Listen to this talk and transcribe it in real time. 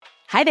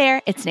Hi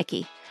there, it's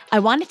Nikki. I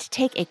wanted to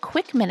take a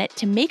quick minute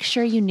to make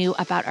sure you knew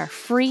about our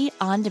free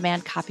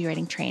on-demand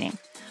copywriting training.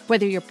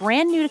 Whether you're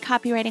brand new to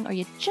copywriting or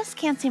you just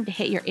can't seem to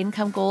hit your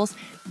income goals,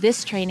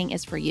 this training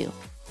is for you.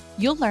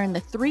 You'll learn the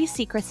 3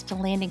 secrets to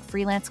landing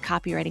freelance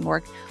copywriting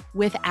work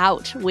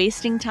without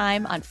wasting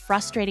time on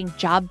frustrating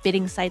job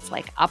bidding sites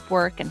like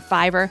Upwork and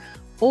Fiverr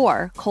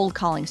or cold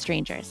calling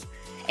strangers.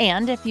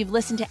 And if you've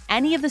listened to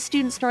any of the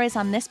student stories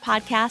on this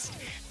podcast,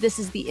 this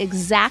is the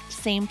exact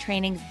same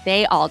training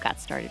they all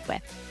got started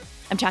with.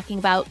 I'm talking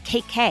about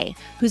Kate Kay,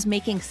 who's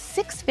making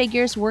 6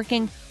 figures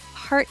working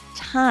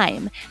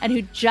part-time and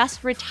who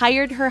just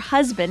retired her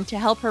husband to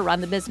help her run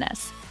the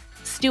business.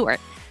 Stuart,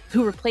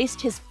 who replaced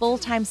his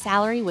full-time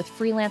salary with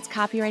freelance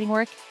copywriting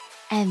work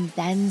and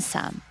then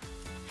some.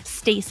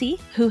 Stacy,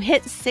 who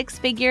hit 6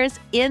 figures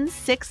in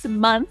 6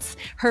 months,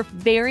 her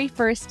very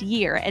first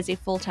year as a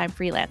full-time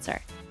freelancer.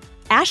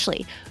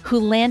 Ashley, who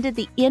landed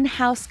the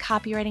in-house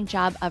copywriting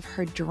job of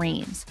her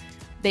dreams.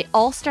 They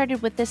all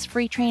started with this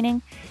free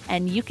training,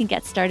 and you can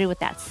get started with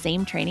that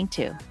same training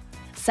too.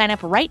 Sign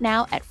up right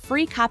now at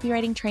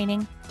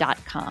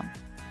freecopywritingtraining.com.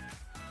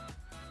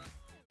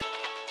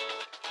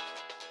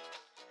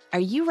 Are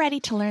you ready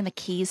to learn the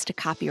keys to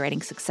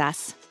copywriting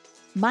success?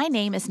 My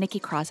name is Nikki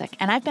Krawczyk,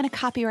 and I've been a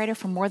copywriter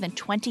for more than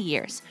 20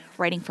 years,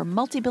 writing for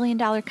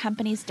multi-billion-dollar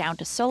companies down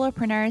to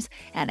solopreneurs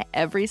and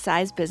every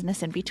size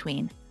business in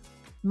between.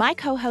 My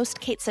co-host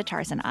Kate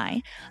Sitarz and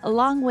I,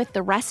 along with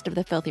the rest of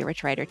the Filthy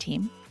Rich Writer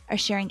team, are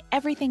sharing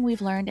everything we've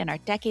learned in our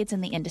decades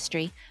in the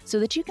industry so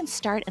that you can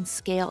start and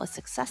scale a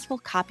successful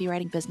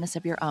copywriting business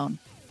of your own.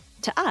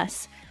 To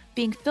us,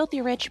 being filthy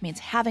rich means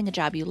having a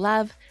job you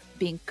love,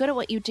 being good at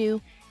what you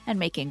do, and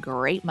making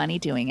great money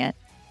doing it.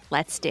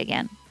 Let's dig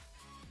in.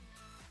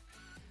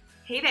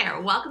 Hey there,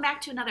 welcome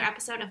back to another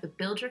episode of the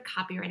Build Your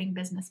Copywriting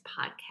Business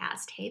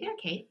podcast. Hey there,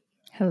 Kate.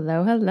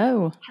 Hello,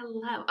 hello.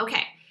 Hello.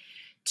 Okay.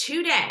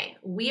 Today,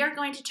 we are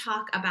going to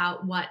talk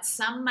about what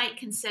some might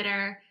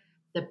consider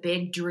the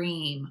big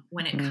dream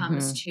when it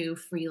comes to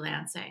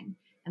freelancing.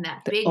 And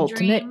that The big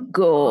ultimate dream,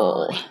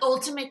 goal. the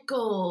ultimate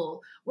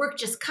goal. Work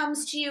just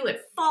comes to you.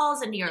 It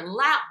falls into your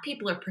lap.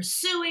 People are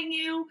pursuing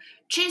you,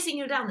 chasing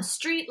you down the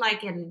street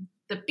like in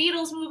the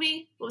Beatles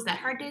movie. What was that?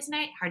 Hard Day's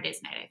Night? Hard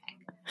Day's Night, I think.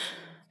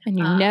 And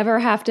you never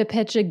have to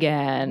pitch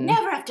again.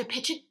 Never have to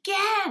pitch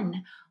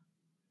again.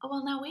 Oh,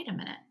 well, now wait a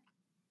minute.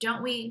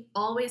 Don't we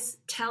always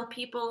tell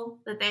people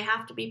that they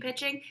have to be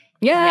pitching?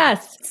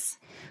 Yes.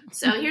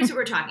 So here's what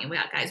we're talking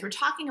about, guys. We're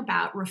talking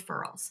about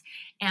referrals,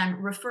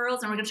 and we're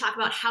going to talk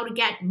about how to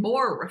get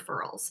more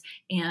referrals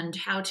and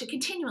how to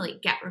continually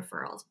get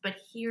referrals. But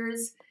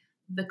here's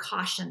the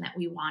caution that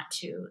we want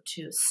to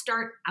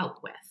start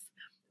out with.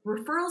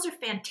 Referrals are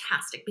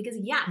fantastic because,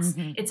 yes,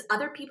 it's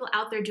other people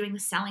out there doing the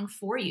selling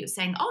for you,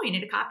 saying, oh, you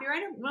need a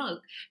copywriter?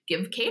 Well,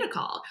 give Kate a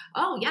call.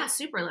 Oh, yeah,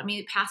 super. Let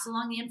me pass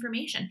along the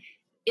information.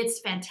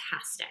 It's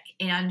fantastic.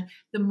 And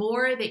the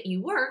more that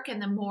you work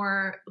and the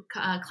more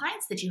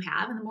clients that you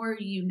have and the more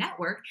you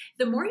network,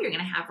 the more you're going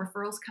to have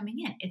referrals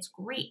coming in. It's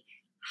great.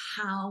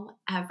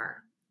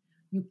 However,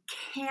 you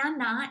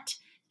cannot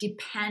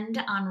depend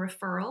on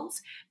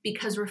referrals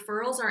because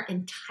referrals are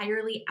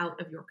entirely out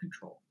of your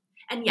control.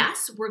 And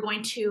yes, we're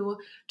going to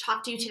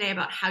talk to you today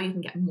about how you can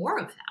get more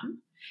of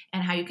them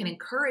and how you can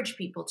encourage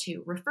people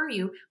to refer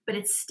you, but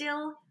it's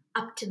still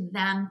up to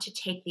them to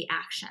take the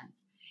action.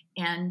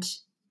 And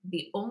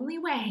the only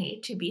way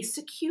to be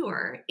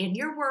secure in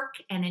your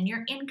work and in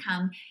your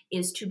income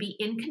is to be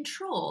in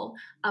control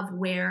of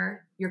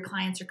where your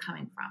clients are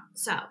coming from.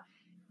 So,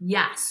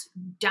 yes,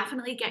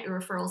 definitely get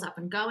your referrals up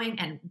and going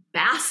and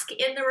bask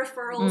in the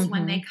referrals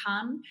when they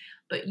come,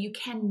 but you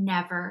can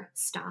never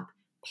stop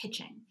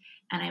pitching.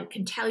 And I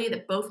can tell you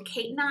that both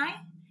Kate and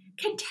I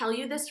can tell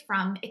you this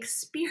from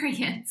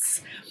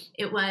experience.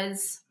 It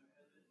was,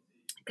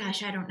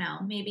 gosh, I don't know,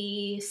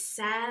 maybe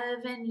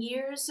 7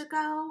 years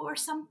ago or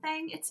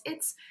something.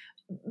 It's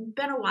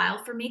been a while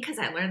for me because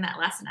I learned that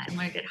lesson. I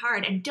learned it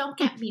hard. And don't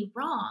get me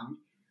wrong,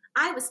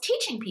 I was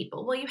teaching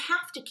people, well, you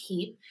have to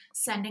keep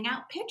sending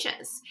out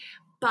pitches.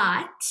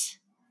 But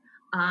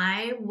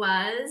I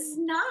was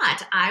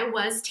not. I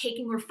was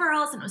taking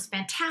referrals and it was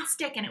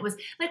fantastic. And it was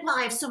like, well,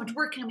 I have so much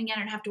work coming in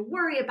and I have to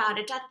worry about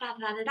it, da, da,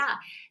 da, da, da.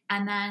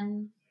 And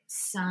then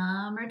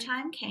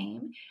summertime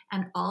came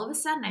and all of a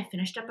sudden I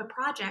finished up a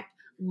project,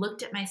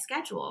 looked at my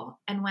schedule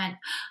and went,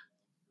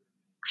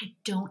 I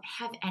don't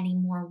have any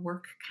more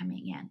work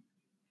coming in.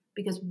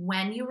 Because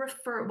when you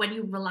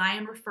rely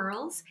on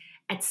referrals,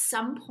 at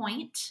some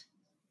point,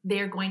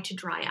 they're going to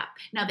dry up.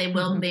 Now they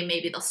will,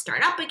 maybe they'll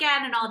start up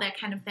again and all that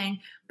kind of thing.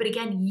 But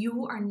again,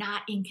 you are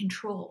not in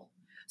control.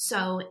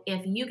 So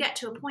if you get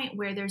to a point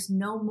where there's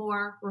no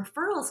more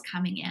referrals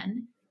coming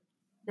in,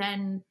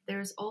 then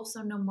there's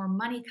also no more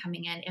money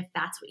coming in if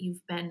that's what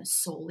you've been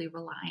solely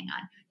relying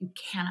on. You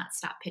cannot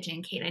stop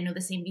pitching. Kate, I know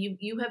the same.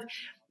 You have.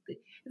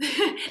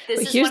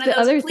 This is here's one of the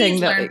those, other please thing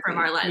learn that, from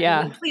our lives.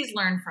 yeah. Please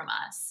learn from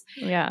us.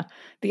 Yeah.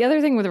 The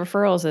other thing with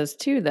referrals is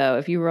too, though,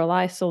 if you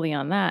rely solely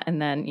on that,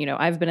 and then,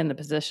 I've been in the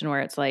position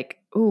where it's like,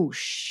 oh,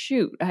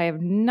 shoot, I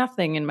have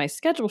nothing in my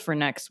schedule for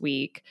next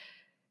week.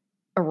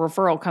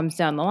 referral comes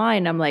down the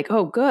line, I'm like,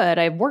 oh, good,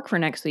 I have work for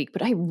next week,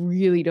 but I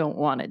really don't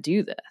want to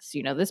do this.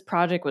 This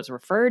project was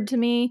referred to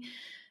me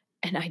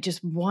and I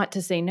just want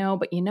to say no,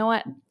 but you know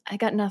what? I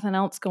got nothing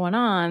else going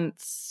on,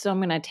 so I'm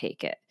going to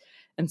take it.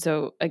 And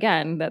so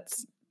again,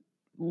 that's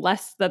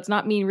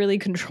not me really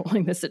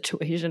controlling the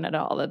situation at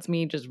all. That's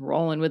me just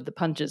rolling with the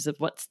punches of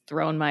what's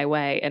thrown my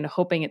way and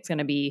hoping it's going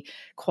to be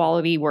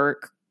quality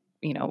work,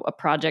 a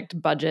project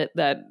budget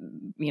that,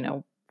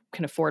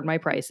 can afford my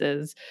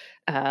prices,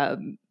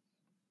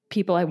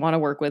 people I want to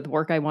work with,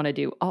 work I want to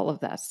do, all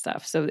of that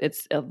stuff. So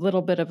it's a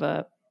little bit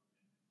of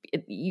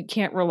you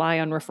can't rely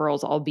on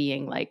referrals all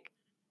being like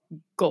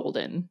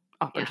golden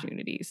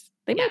opportunities.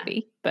 They might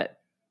be, but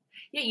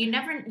yeah, you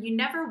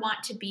never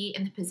want to be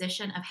in the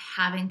position of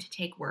having to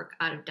take work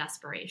out of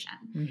desperation.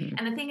 Mm-hmm.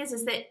 And the thing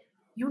is that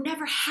you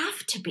never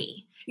have to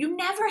be. You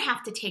never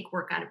have to take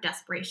work out of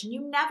desperation.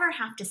 You never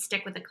have to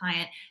stick with a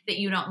client that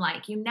you don't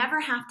like. You never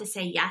have to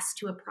say yes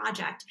to a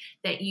project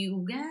that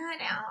you don't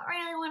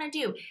really want to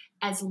do,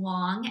 as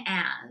long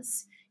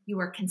as you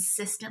are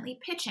consistently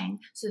pitching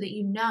so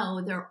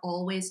that there are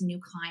always new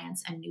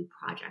clients and new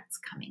projects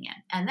coming in.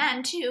 And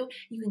then too,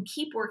 you can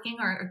keep working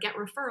or get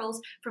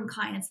referrals from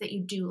clients that you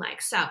do like.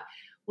 So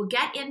we'll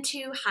get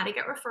into how to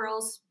get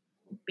referrals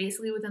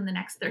basically within the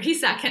next 30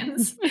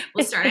 seconds.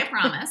 We'll start, I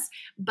promise.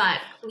 But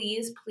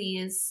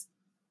please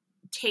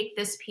take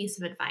this piece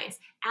of advice.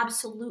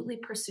 Absolutely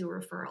pursue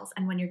referrals.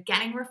 And when you're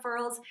getting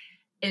referrals,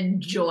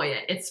 enjoy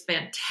it. It's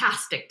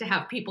fantastic to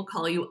have people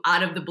call you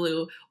out of the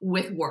blue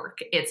with work.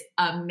 It's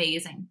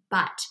amazing,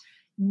 but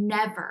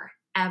never,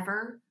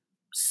 ever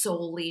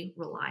solely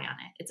rely on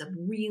it. It's a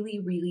really,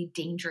 really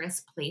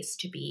dangerous place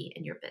to be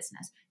in your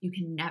business. You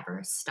can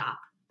never stop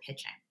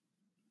pitching.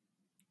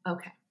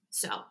 Okay.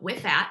 So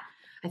with that,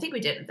 I think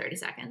we did it in 30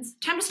 seconds.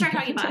 Time to start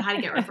talking about how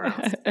to get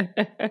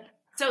referrals.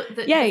 So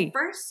the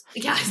first,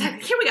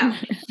 exactly. Here we go.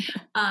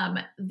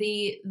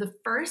 The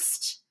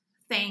first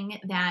thing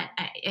that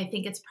I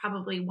think it's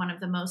probably one of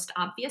the most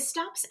obvious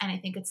steps, and I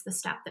think it's the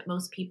step that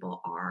most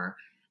people are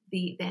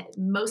the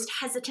most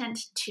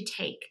hesitant to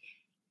take.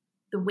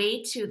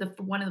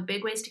 One of the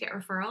big ways to get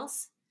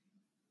referrals,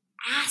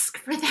 ask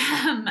for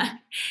them.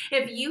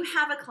 If you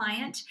have a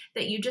client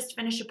that you just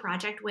finished a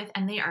project with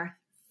and they are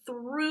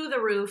through the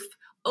roof,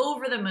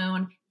 over the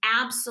moon,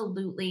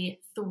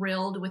 absolutely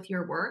thrilled with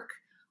your work,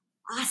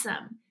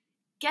 awesome.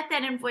 Get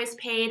that invoice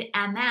paid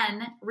and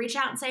then reach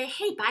out and say,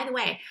 hey, by the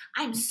way,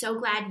 I'm so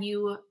glad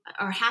you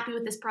are happy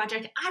with this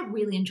project. I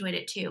really enjoyed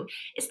it too.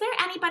 Is there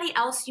anybody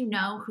else you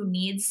know who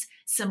needs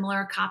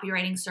similar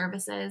copywriting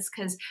services?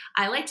 Because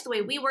I liked the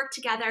way we work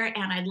together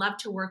and I'd love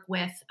to work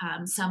with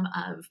some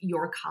of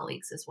your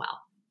colleagues as well.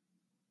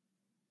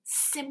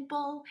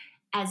 Simple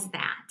as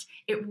that.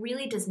 It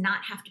really does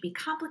not have to be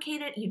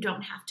complicated. You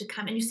don't have to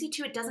come, and you see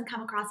too, it doesn't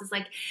come across as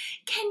like,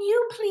 can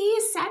you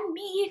please send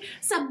me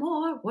some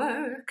more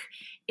work?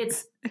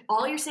 It's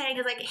all you're saying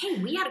is like, hey,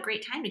 we had a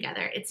great time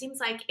together. It seems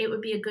like it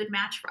would be a good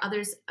match for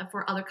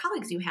other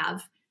colleagues you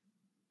have.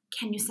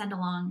 Can you send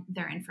along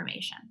their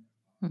information?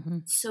 Mm-hmm.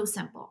 So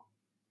simple.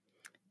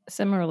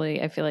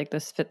 Similarly, I feel like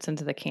this fits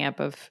into the camp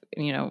of,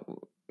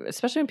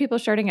 especially when people are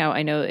starting out,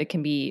 I know it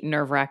can be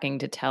nerve-wracking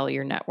to tell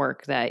your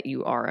network that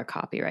you are a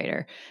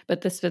copywriter, but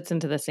this fits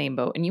into the same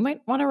boat. And you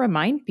might want to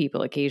remind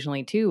people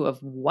occasionally too of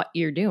what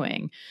you're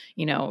doing.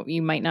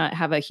 You might not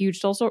have a huge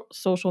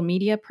social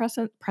media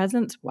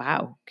presence.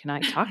 Wow, can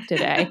I talk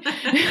today?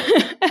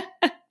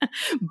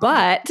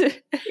 But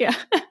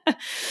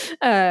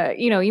yeah,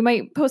 you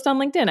might post on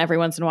LinkedIn every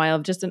once in a while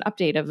of just an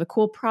update of a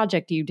cool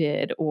project you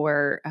did,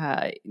 or,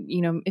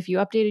 if you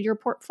updated your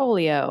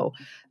portfolio.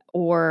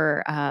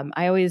 Or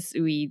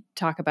we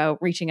talk about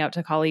reaching out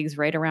to colleagues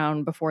right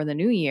around before the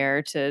new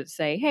year to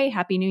say, hey,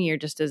 happy new year,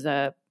 just as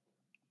if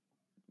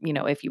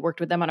you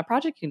worked with them on a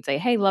project, you can say,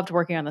 hey, loved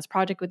working on this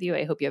project with you.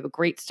 I hope you have a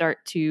great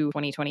start to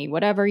 2020,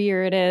 whatever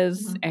year it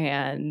is. Mm-hmm.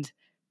 And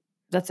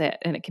that's it.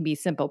 And it can be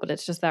simple, but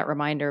it's just that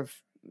reminder of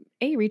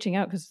reaching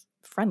out because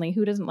friendly,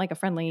 who doesn't like a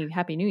friendly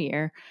happy new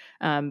year?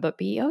 But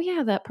B, oh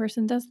yeah, that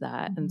person does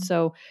that. Mm-hmm. And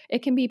so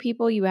it can be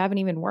people you haven't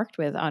even worked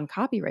with on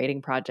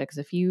copywriting projects.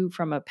 If you,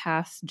 from a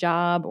past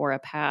job or a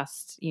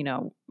past,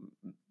 you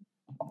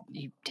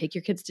take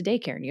your kids to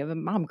daycare and you have a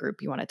mom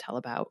group you want to tell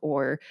about,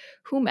 or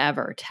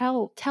whomever,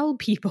 tell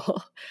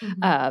people.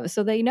 Mm-hmm.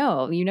 So they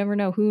know. You never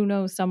know who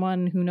knows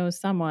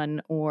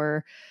someone,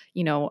 or,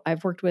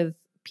 I've worked with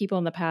people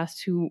in the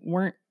past who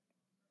weren't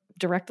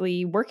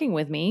directly working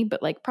with me,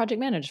 but like project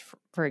manage,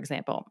 for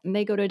example, and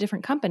they go to a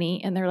different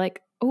company and they're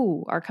like,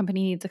 oh, our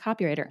company needs a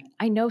copywriter.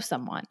 I know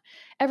someone.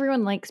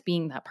 Everyone likes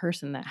being that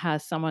person that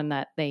has someone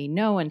that they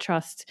know and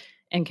trust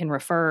and can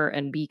refer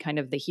and be kind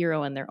of the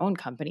hero in their own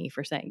company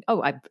for saying, oh,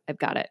 I've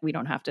got it. We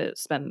don't have to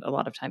spend a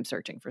lot of time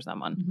searching for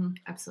someone. Mm-hmm.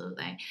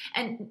 Absolutely.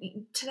 And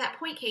to that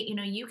point, Kate,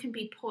 you can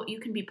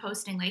be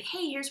posting like,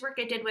 hey, here's work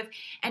I did with,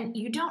 and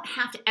you don't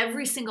have to,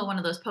 every single one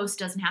of those posts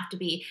doesn't have to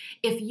be,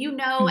 if you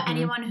know mm-hmm.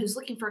 anyone who's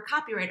looking for a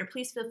copywriter,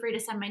 please feel free to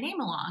send my name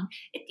along.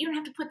 You don't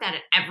have to put that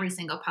at every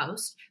single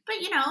post,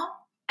 but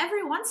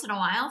every once in a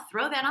while,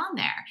 throw that on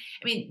there.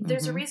 I mean,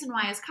 there's a Mhm. reason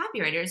why as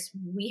copywriters,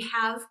 we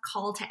have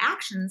call to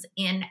actions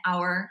in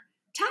our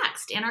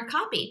text, in our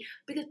copy,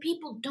 because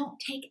people don't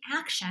take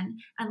action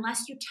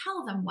unless you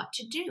tell them what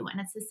to do. And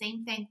it's the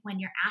same thing when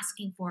you're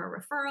asking for a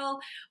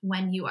referral,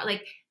 when you are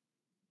like,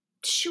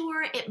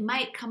 sure, it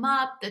might come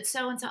up that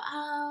so-and-so,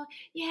 oh,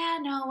 yeah,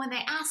 no, when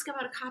they ask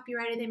about a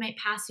copywriter, they might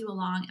pass you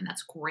along, and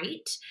that's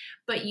great.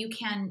 But you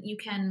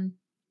can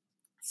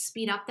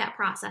speed up that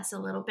process a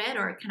little bit,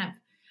 or kind of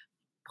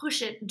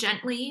push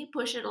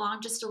it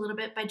along just a little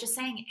bit by just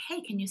saying,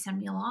 hey, can you send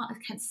me along?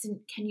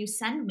 Can you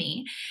send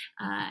me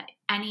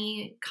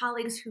any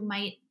colleagues who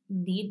might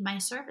need my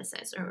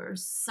services or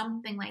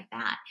something like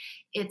that?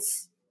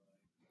 It's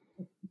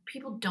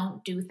people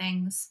don't do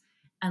things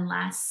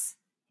unless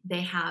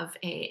they have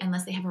a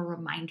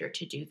reminder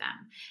to do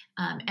them.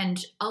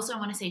 And also I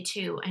want to say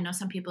too, I know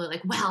some people are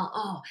like, well,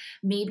 oh,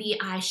 maybe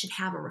I should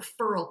have a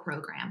referral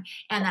program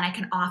and then I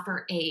can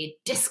offer a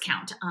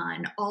discount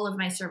on all of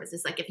my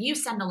services. Like if you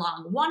send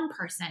along one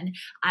person,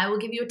 I will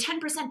give you a 10%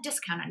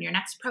 discount on your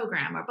next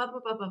program, or blah, blah,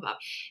 blah, blah, blah.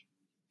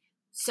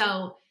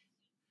 So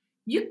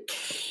you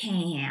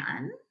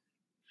can,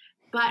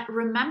 but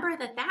remember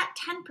that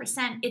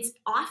 10%, it's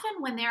often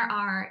when there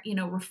are,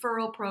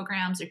 referral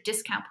programs or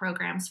discount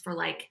programs for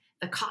like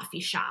the coffee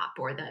shop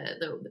or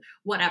the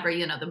whatever,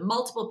 the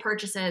multiple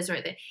purchases, or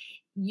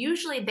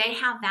usually they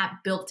have that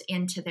built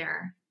into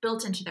their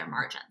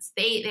margins.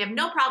 They have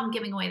no problem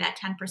giving away that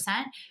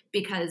 10%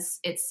 because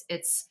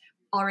it's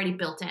already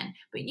built in.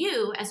 But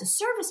you as a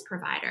service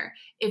provider,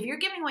 if you're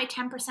giving away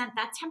 10%,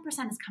 that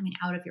 10% is coming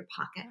out of your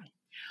pocket.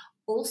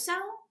 Also,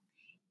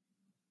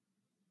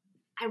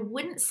 I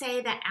wouldn't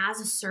say that as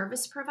a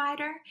service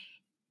provider,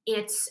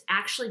 it's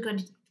actually going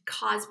to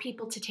cause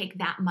people to take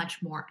that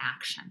much more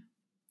action.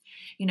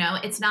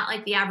 It's not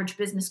like the average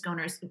business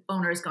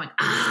owner is going,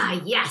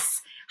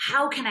 yes,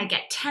 how can I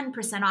get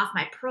 10% off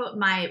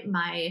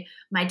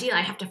my deal?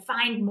 I have to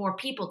find more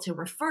people to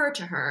refer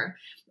to her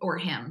or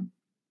him.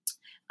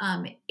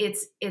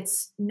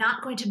 It's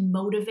not going to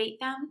motivate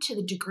them to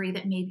the degree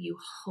that maybe you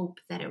hope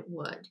that it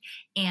would.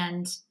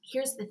 And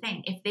here's the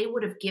thing, if they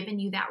would have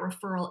given you that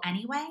referral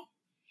anyway,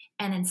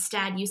 and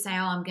instead you say,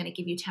 oh, I'm going to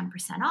give you 10%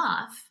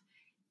 off,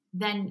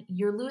 then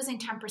you're losing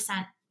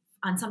 10%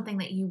 on something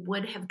that you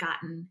would have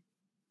gotten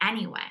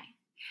anyway.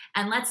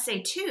 And let's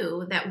say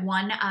too that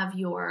one of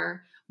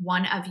your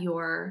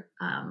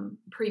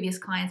previous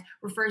clients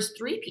refers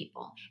 3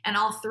 people, and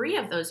all 3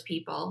 of those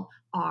people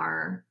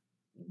are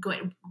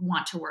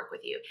want to work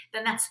with you.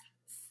 Then that's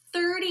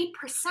 30%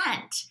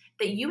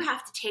 that you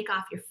have to take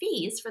off your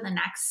fees for the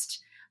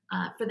next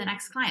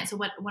client. So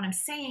what I'm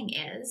saying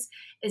is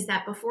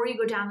that before you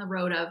go down the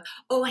road of,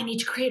 oh, I need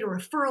to create a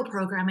referral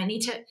program,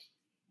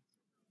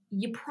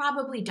 you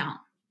probably don't.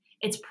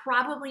 It's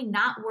probably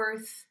not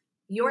worth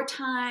your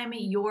time,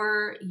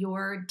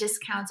 your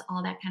discounts,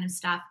 all that kind of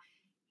stuff.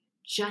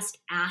 Just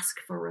ask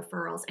for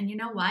referrals. And you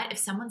know what? If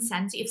someone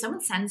sends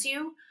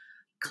you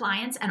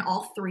clients and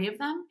all 3 of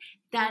them,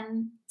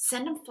 then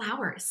send them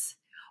flowers.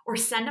 Or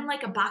send them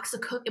like a box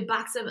of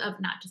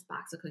not just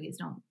box of cookies.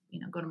 Don't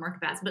go to Market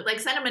Basket, but like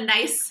send them a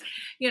nice,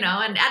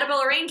 an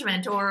edible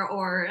arrangement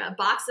or a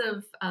box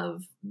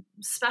of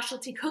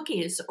specialty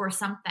cookies or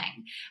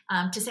something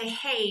to say,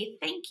 hey,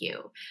 thank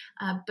you.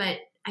 But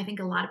I think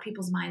a lot of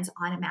people's minds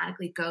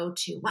automatically go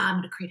to, wow, I'm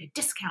going to create a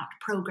discount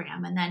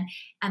program,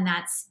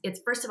 it's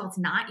first of all, it's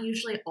not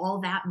usually all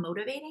that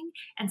motivating,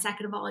 and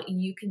second of all,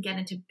 you can get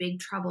into big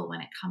trouble when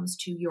it comes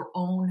to your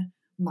own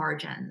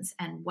margins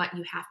and what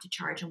you have to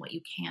charge and what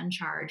you can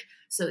charge,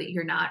 so that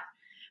you're not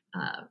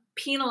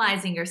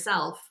penalizing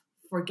yourself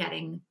for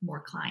getting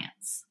more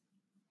clients.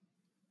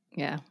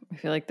 Yeah, I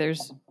feel like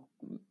there's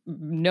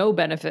no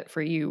benefit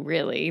for you,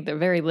 really. They're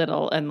very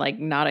little, and like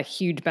not a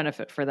huge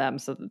benefit for them.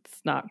 So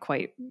it's not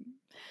quite.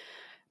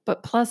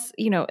 But plus,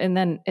 and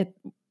then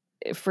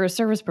for a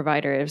service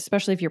provider,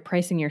 especially if you're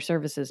pricing your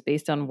services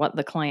based on what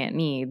the client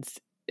needs,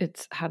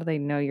 it's how do they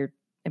know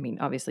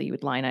obviously you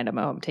would line item,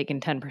 oh, I'm taking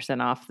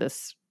 10% off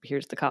this,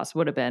 here's the cost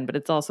would have been, but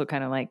it's also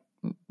kind of like,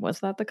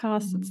 was that the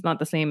cost? Mm-hmm. It's not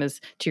the same as,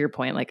 to your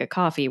point, like a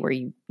coffee where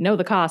you know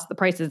the cost, the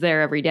price is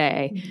there every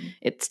day. Mm-hmm.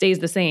 It stays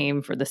the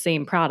same for the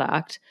same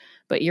product,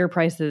 but your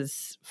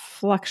prices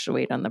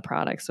fluctuate on the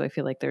product. So I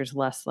feel like there's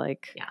less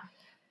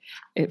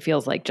it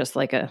feels like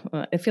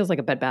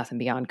a Bed Bath &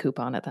 Beyond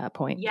coupon at that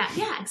point. Yeah,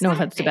 exactly. No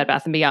offense to Bed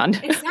Bath &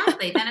 Beyond.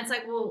 Exactly. Then it's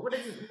like, well, what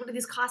do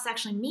these costs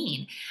actually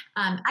mean?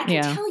 I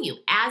can tell you,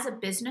 as a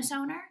business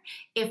owner,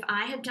 if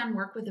I have done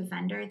work with a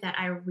vendor that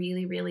I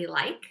really, really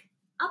like,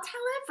 I'll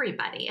tell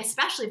everybody,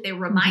 especially if they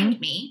remind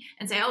mm-hmm. me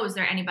and say, oh, is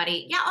there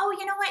anybody? Yeah. Oh,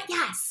 you know what?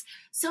 Yes.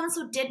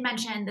 So-and-so did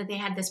mention that they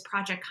had this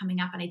project coming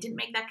up and I didn't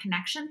make that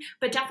connection,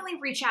 but definitely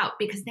reach out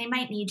because they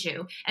might need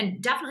you,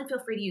 and definitely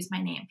feel free to use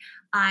my name.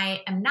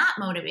 I am not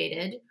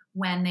motivated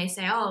when they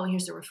say, oh,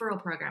 here's a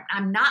referral program.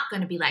 I'm not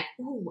going to be like,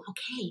 oh,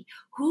 okay,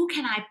 who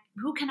can I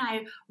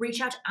reach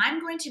out to? I'm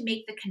going to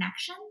make the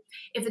connection.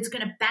 If it's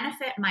going to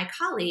benefit my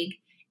colleague,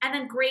 and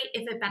then great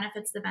if it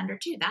benefits the vendor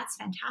too, that's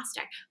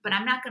fantastic. But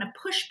I'm not going to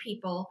push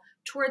people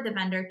toward the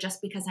vendor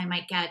just because I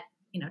might get,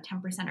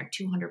 10% or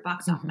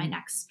 $200 off my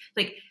next,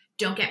 like,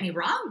 don't get me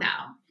wrong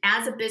though.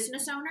 As a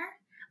business owner,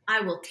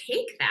 I will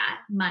take that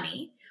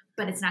money,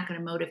 but it's not going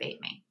to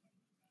motivate me.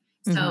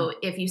 So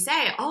if you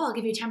say, oh, I'll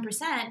give you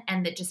 10%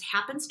 and it just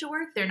happens to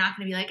work, they're not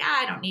going to be like,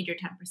 I don't need your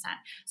 10%.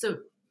 So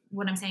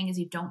what I'm saying is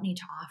you don't need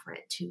to offer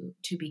it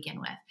to begin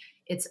with.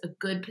 It's a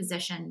good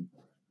position.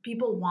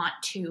 People want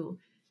to,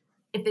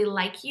 if they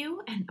like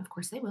you, and of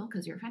course they will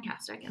because you're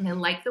fantastic, and they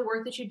like the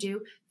work that you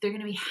do, they're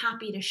going to be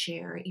happy to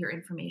share your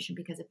information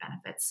because it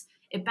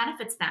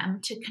benefits them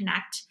to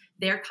connect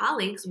their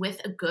colleagues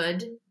with a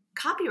good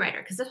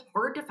copywriter, because it's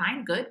hard to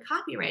find good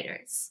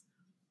copywriters.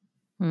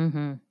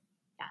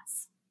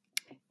 Yes.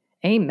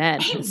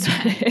 Amen.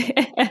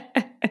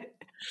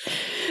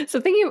 So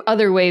thinking of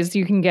other ways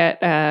you can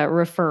get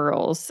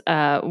referrals,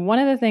 one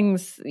of the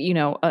things,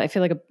 I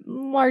feel like a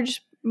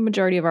large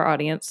majority of our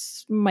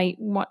audience might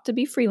want to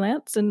be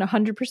freelance and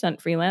 100%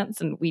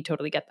 freelance, and we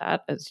totally get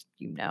that, as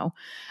you know.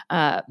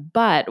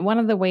 But one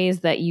of the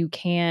ways that you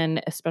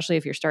can, especially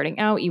if you're starting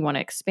out, you want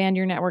to expand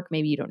your network.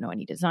 Maybe you don't know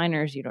any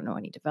designers, you don't know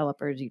any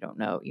developers, you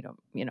don't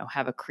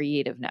have a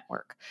creative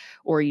network,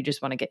 or you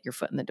just want to get your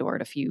foot in the door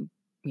at a few,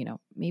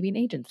 maybe an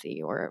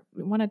agency, or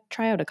want to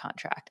try out a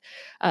contract.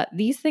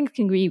 These things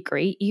can be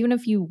great, even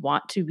if you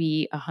want to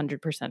be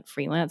 100%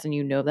 freelance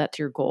and that's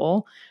your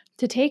goal,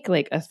 to take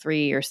like a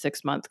 3 or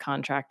 6 month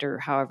contract or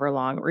however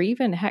long, or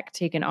even heck,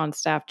 take an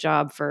on-staff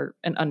job for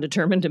an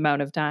undetermined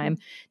amount of time,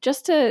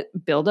 just to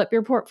build up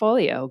your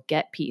portfolio,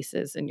 get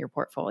pieces in your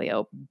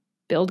portfolio,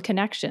 build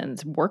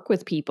connections, work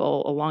with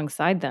people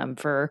alongside them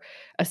for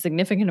a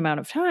significant amount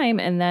of time.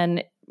 And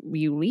then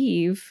you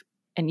leave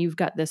and you've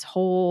got this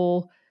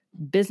whole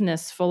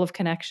business full of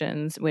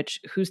connections, which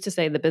who's to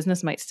say the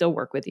business might still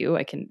work with you?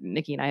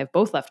 Nikki and I have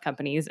both left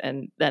companies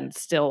and then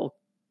still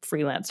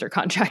freelanced or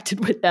contracted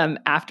with them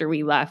after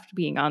we left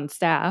being on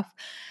staff.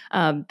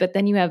 But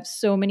then you have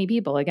so many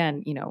people,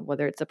 again,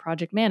 whether it's a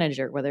project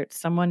manager, whether it's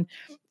someone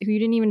who you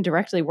didn't even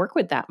directly work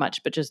with that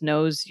much, but just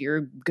knows you're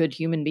a good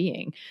human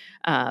being.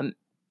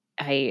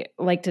 I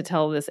like to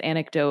tell this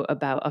anecdote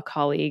about a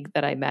colleague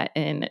that I met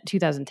in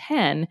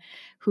 2010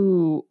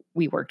 who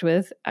we worked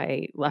with.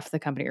 I left the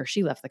company, or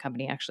she left the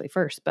company actually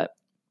first, but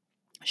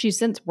she's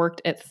since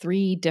worked at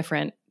 3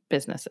 different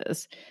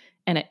businesses.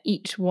 And at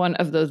each one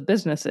of those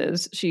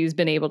businesses, she's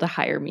been able to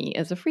hire me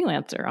as a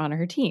freelancer on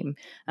her team,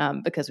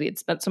 because we had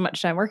spent so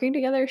much time working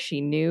together.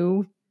 She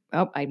knew,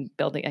 I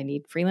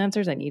need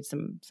freelancers. I need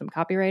some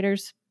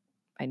copywriters.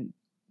 I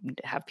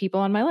have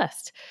people on my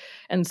list.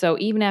 And so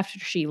even after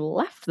she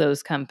left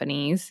those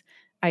companies,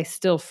 I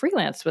still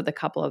freelanced with a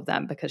couple of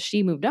them because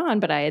she moved on,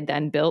 but I had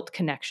then built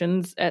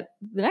connections at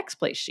the next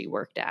place she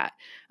worked at.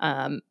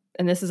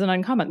 And this isn't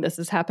uncommon. This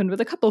has happened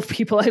with a couple of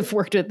people I've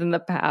worked with in the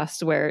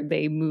past, where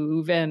they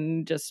move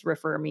and just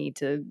refer me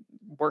to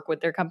work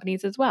with their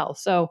companies as well.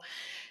 So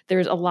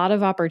there's a lot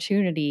of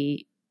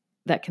opportunity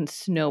that can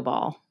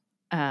snowball.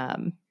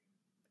 And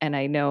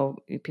I know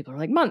people are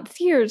like, months,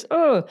 years,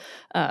 but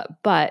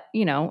a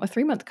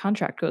 3-month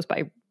contract goes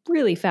by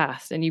really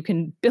fast, and you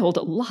can build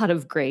a lot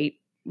of great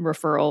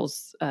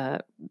referrals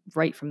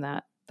right from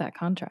that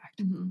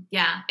contract.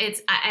 Yeah,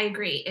 I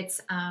agree.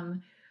 It's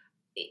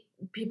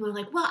people are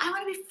like, well, I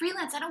want to be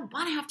freelance. I don't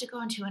want to have to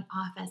go into an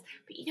office.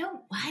 But you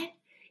know what?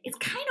 It's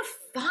kind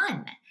of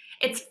fun.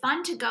 It's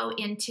fun to go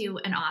into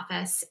an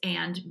office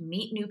and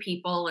meet new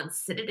people and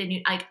sit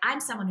at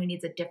I'm someone who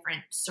needs a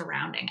different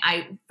surrounding.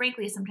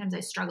 Frankly, sometimes I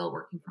struggle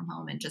working from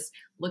home and just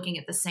looking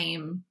at the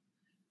same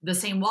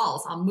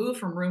walls. I'll move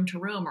from room to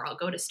room, or I'll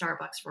go to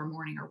Starbucks for a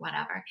morning or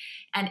whatever.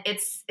 And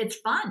it's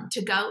fun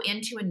to go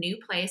into a new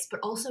place, but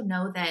also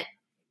know that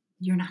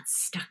you're not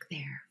stuck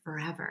there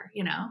forever,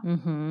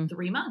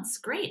 3 months.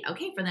 Great.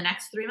 Okay. For the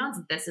next 3 months,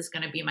 this is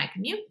going to be my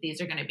commute. These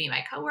are going to be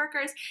my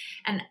coworkers.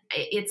 And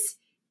it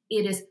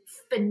is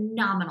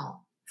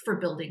phenomenal for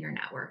building your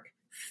network.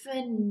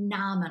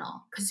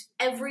 Phenomenal. Because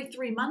every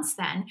 3 months,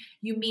 then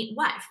you meet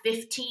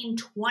 15,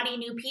 20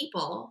 new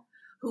people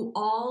who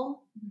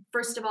all,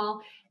 first of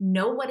all,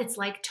 know what it's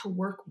like to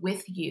work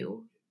with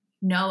you,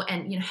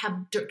 and have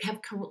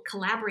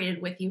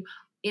collaborated with you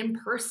in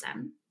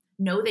person.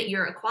 Know that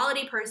you're a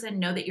quality person,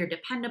 know that you're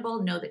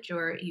dependable, know that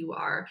you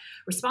are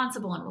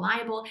responsible and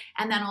reliable.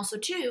 And then also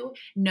too,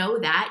 know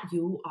that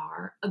you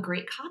are a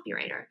great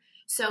copywriter.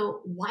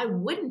 So why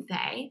wouldn't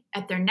they,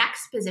 at their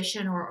next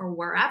position or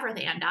wherever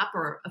they end up,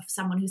 or if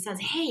someone who says,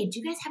 hey,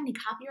 do you guys have any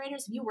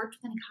copywriters? Have you worked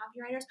with any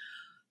copywriters?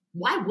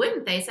 Why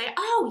wouldn't they say,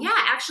 oh yeah,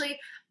 actually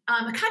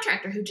a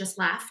contractor who just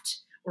left,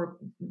 or,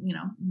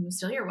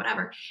 still here,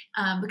 whatever.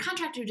 The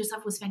contractor who just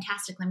left was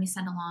fantastic. Let me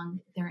send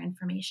along their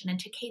information. And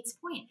to Kate's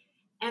point,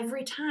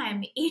 every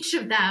time each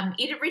of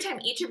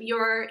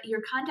your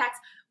contacts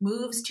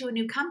moves to a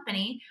new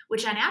company,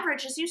 which on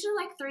average is usually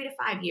like 3 to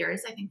 5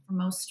 years, I think for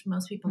most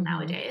people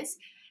nowadays,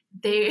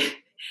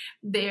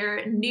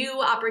 they're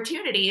new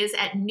opportunities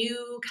at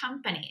new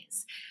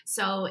companies.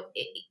 So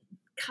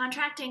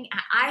contracting,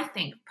 I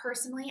think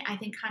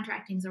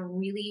contracting is a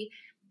really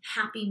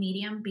happy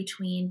medium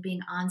between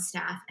being on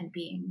staff and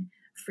being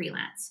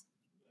freelance.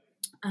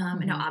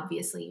 Now,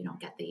 obviously, you don't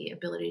get the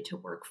ability to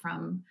work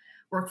from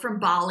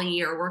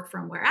Bali or work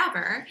from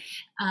wherever.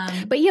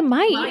 But you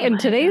might in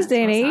today's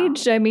day and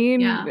age. I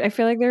mean, Yeah. I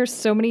feel like there's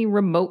so many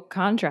remote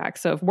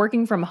contracts. So if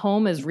working from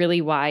home is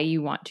really why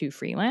you want to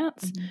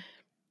freelance,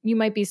 you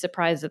might be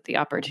surprised at the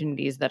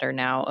opportunities that are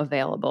now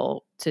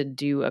available to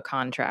do a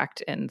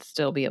contract and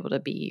still be able to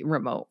be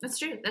remote. That's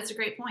true. That's a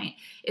great point.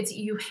 It's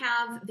you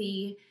have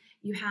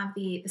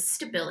the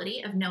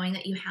stability of knowing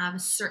that you have a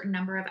certain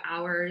number of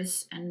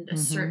hours and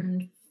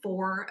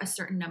for a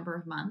certain number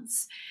of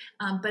months.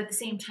 But at the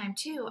same time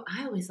too,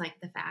 I always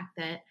liked the fact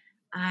that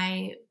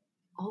I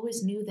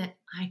always knew that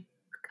I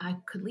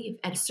could leave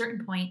at a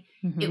certain point.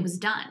 It was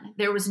done.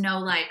 There was no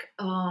like,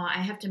 oh, I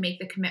have to make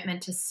the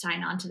commitment to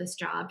sign on to this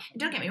job.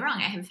 And don't get me wrong,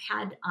 I have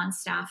had on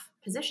staff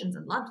positions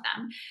and loved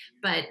them,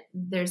 but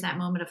there's that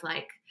moment of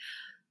like,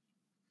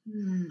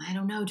 I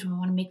don't know. Do I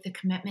want to make the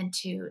commitment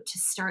to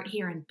start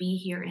here and be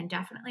here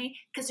indefinitely?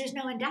 Because there's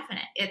no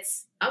indefinite.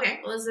 It's okay.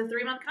 Well, it's a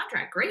 3-month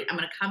contract. Great. I'm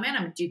going to come in.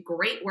 I'm going to do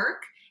great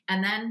work,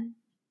 and then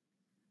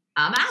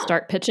I'm out.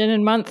 Start pitching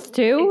in month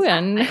 2, exactly.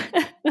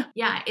 And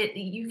yeah,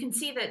 you can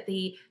see that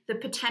the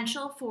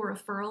potential for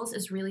referrals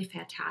is really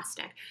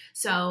fantastic.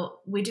 So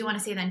we do want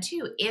to say then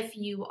too, if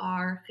you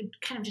are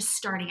kind of just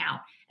starting out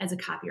as a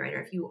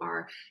copywriter, if you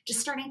are just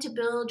starting to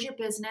build your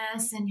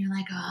business and you're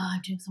like, oh,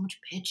 I'm doing so much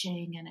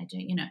pitching and I do,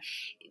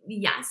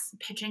 yes,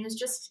 pitching is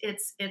just,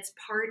 it's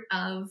part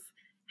of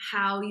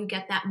how you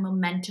get that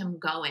momentum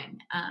going.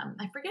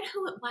 I forget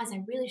who it was.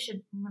 I really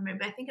should remember,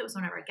 but I think it was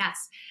one of our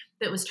guests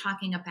that was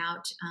talking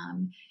about,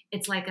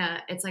 it's like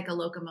a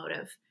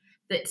locomotive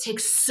that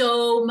takes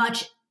so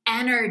much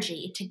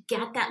energy to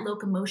get that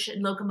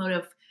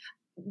locomotive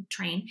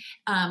train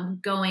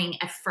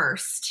going at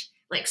first,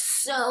 like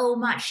so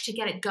much to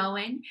get it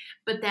going.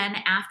 But then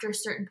after a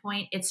certain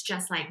point, it's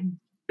just like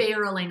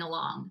barreling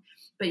along.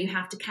 But you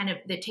have to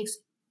it takes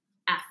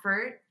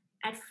effort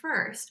at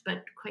first,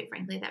 but quite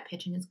frankly, that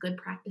pitching is good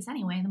practice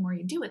anyway. And the more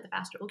you do it, the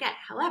faster it will get.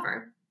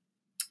 However,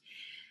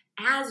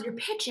 as you're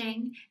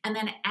pitching and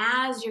then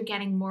as you're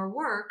getting more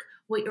work,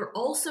 what you're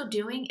also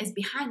doing is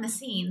behind the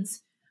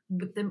scenes,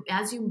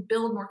 as you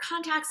build more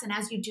contacts and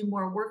as you do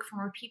more work for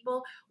more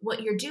people,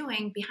 what you're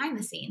doing behind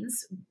the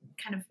scenes,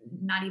 kind of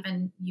not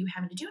even you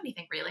having to do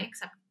anything really,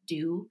 except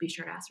be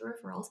sure to ask for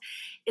referrals,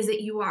 is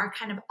that you are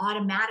kind of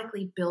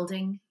automatically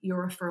building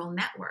your referral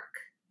network.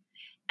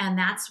 And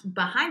that's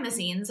behind the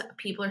scenes.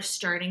 People are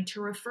starting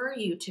to refer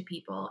you to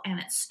people, and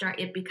it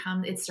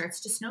starts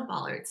to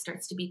snowball, or it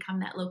starts to become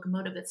that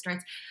locomotive that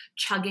starts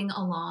chugging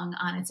along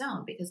on its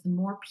own. Because the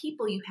more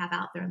people you have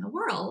out there in the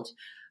world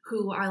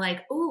who are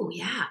like, oh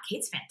yeah,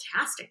 Kate's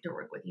fantastic to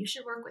work with, you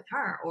should work with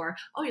her, or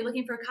oh, you're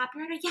looking for a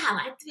copywriter, yeah,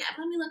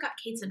 let me look up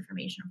Kate's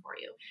information for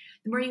you.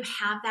 The more you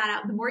have that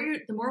out, the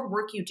more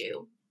work you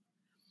do,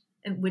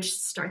 which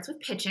starts with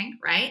pitching,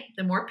 right?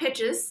 The more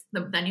pitches,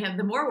 then you have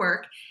the more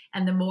work,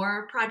 and the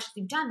more projects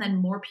you've done, then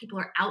more people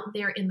are out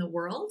there in the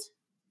world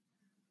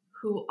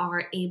who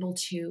are able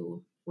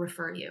to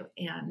refer you.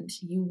 And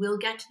you will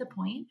get to the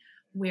point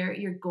where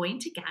you're going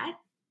to get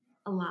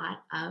a lot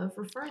of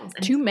referrals.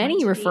 And too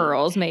many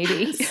referrals,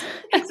 maybe. Yes,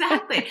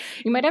 exactly.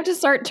 You might have to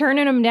start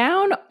turning them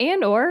down,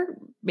 or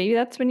maybe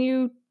that's when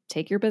you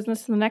take your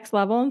business to the next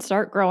level and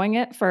start growing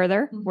it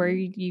further, where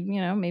you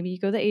maybe you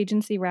go the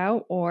agency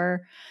route,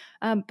 or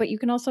but you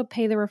can also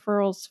pay the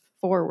referrals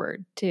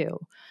forward too.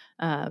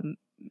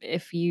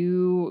 If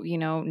you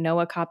know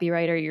a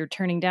copywriter, you're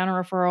turning down a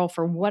referral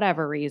for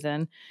whatever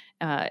reason,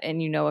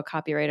 and a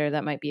copywriter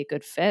that might be a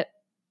good fit,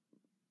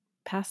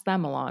 pass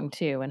them along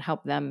too and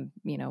help them,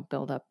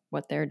 build up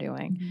what they're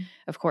doing.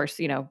 Of course,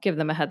 give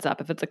them a heads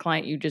up. If it's a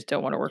client you just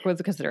don't want to work with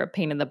because they're a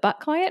pain in the butt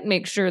client,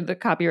 make sure the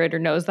copywriter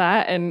knows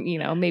that. And,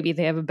 maybe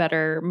they have a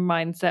better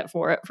mindset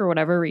for it for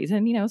whatever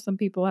reason. Some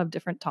people have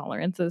different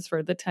tolerances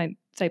for the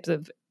types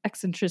of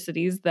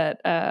eccentricities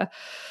that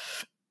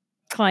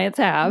clients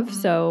have.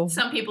 So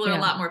some people are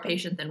a lot more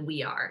patient than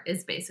we are,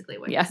 is basically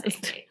what you're saying.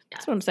 Right?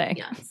 That's what I'm saying.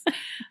 Yes.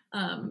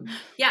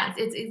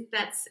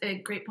 That's a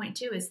great point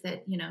too, is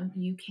that,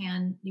 you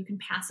can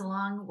pass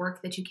along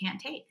work that you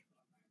can't take.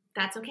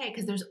 That's okay.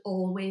 Because there's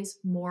always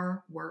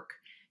more work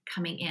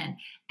coming in,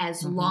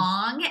 as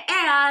long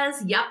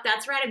as,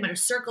 that's right. I'm going to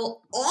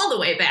circle all the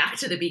way back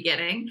to the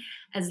beginning.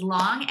 As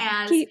long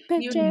as you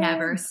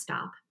never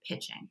stop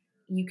pitching,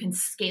 you can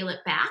scale it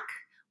back.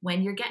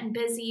 When you're getting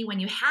busy, when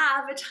you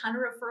have a ton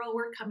of referral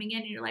work coming in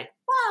and you're like,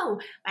 whoa,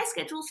 my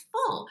schedule's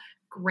full.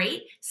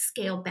 Great.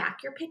 Scale back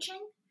your pitching,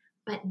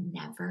 but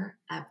never,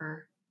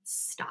 ever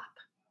stop.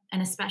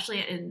 And especially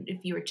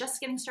if you are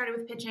just getting started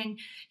with pitching,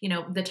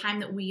 the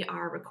time that we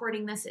are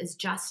recording this is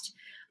just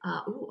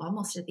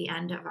almost at the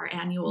end of our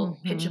annual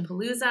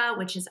Pitchapalooza,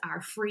 which is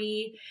our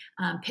free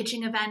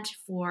pitching event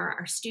for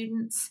our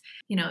students.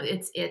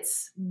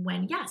 It's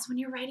when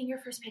you're writing your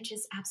first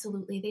pitches,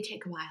 absolutely, they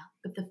take a while.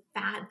 But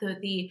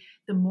the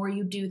more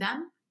you do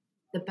them,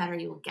 the better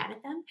you will get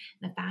at them,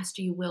 and the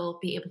faster you will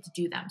be able to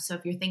do them. So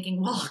if you're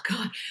thinking, well,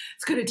 God,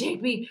 it's going to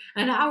take me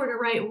an hour to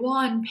write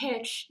one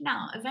pitch.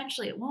 No,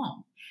 eventually it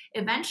won't.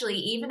 Eventually,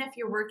 even if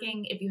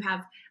you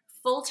have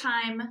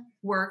full-time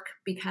work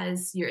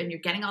because you're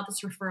getting all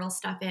this referral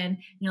stuff in, and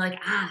you're like,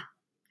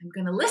 I'm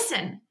going to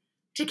listen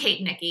to Kate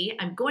and Nikki.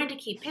 I'm going to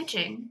keep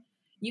pitching.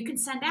 You can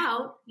send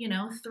out,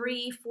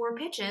 3-4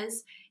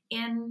 pitches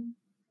in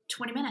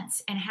 20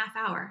 minutes and a half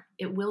hour.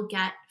 It will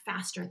get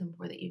faster the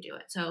more that you do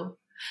it. So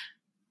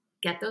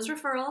get those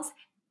referrals,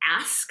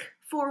 ask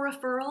for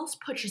referrals,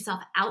 put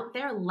yourself out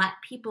there, let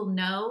people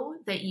know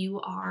that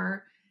you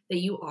are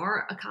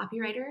a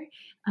copywriter.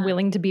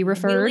 Willing to be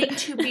referred.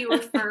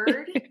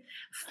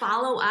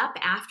 Follow up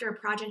after a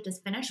project is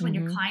finished. When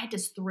your client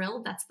is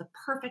thrilled, that's the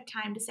perfect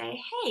time to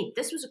say, hey,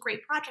 this was a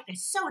great project. I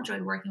so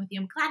enjoyed working with you.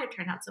 I'm glad it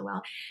turned out so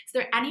well. Is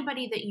there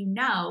anybody that you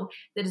know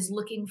that is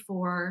looking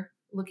for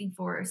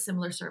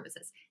similar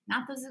services?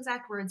 Not those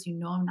exact words. I'm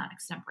not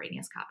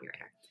extemporaneous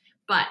copywriter,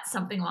 but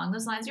something along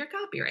those lines. You're a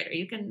copywriter.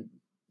 You can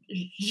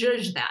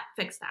judge that,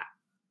 fix that.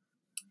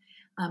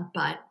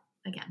 But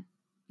again,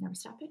 never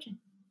stop pitching.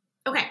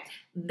 Okay,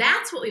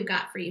 that's what we've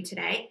got for you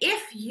today.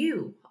 If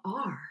you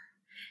are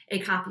a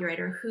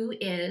copywriter who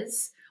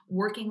is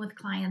working with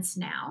clients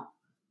now,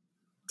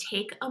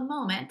 take a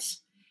moment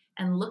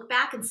and look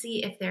back and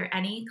see if there are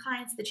any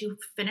clients that you've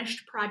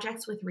finished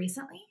projects with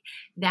recently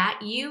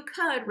that you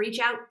could reach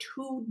out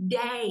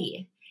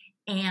today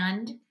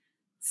and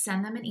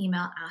send them an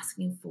email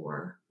asking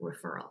for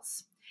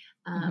referrals.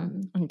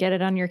 And get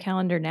it on your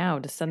calendar now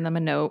to send them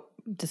a note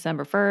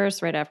December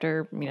 1st, right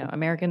after,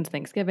 Americans,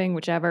 Thanksgiving,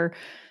 whichever.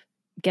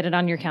 Get it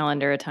on your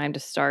calendar, a time to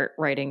start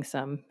writing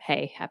some,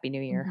 hey, Happy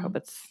New Year. Hope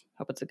it's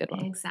a good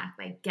one.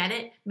 Exactly. Get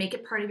it, make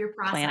it part of your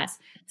process.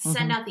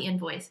 Send out the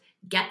invoice,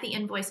 get the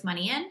invoice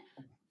money in,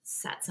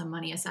 set some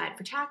money aside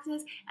for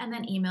taxes, and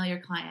then email your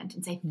client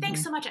and say,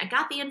 thanks so much. I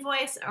got the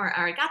invoice or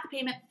I got the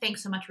payment.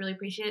 Thanks so much. Really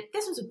appreciate it.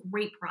 This was a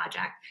great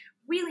project.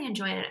 Really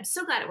enjoyed it. I'm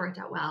so glad it worked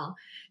out well.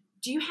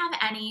 Do you have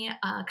any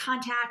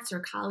contacts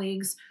or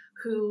colleagues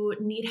who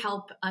need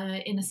help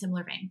in a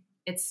similar vein?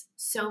 It's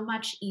so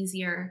much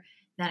easier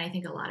than I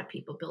think a lot of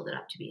people build it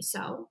up to be.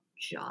 So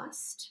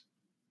just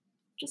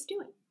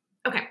do it.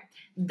 Okay,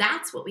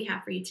 that's what we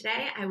have for you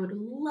today. I would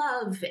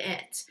love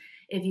it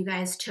if you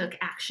guys took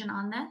action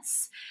on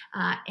this.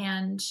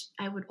 And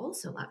I would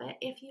also love it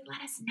if you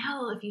let us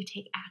know if you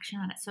take action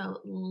on it.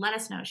 So let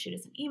us know. Shoot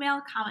us an email,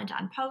 comment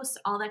on posts,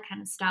 all that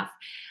kind of stuff.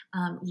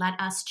 Let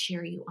us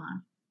cheer you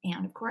on.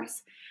 And of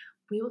course,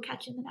 we will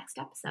catch you in the next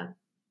episode.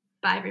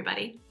 Bye,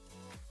 everybody.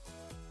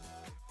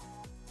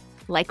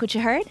 Like what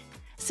you heard?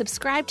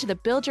 Subscribe to the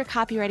Build Your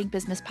Copywriting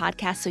Business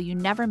podcast so you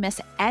never miss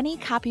any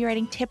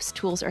copywriting tips,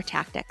 tools, or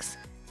tactics.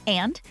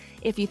 And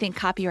if you think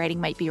copywriting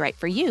might be right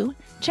for you,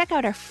 check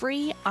out our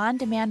free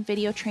on-demand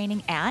video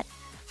training at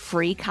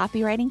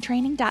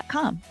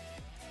freecopywritingtraining.com.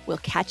 We'll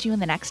catch you in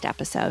the next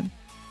episode.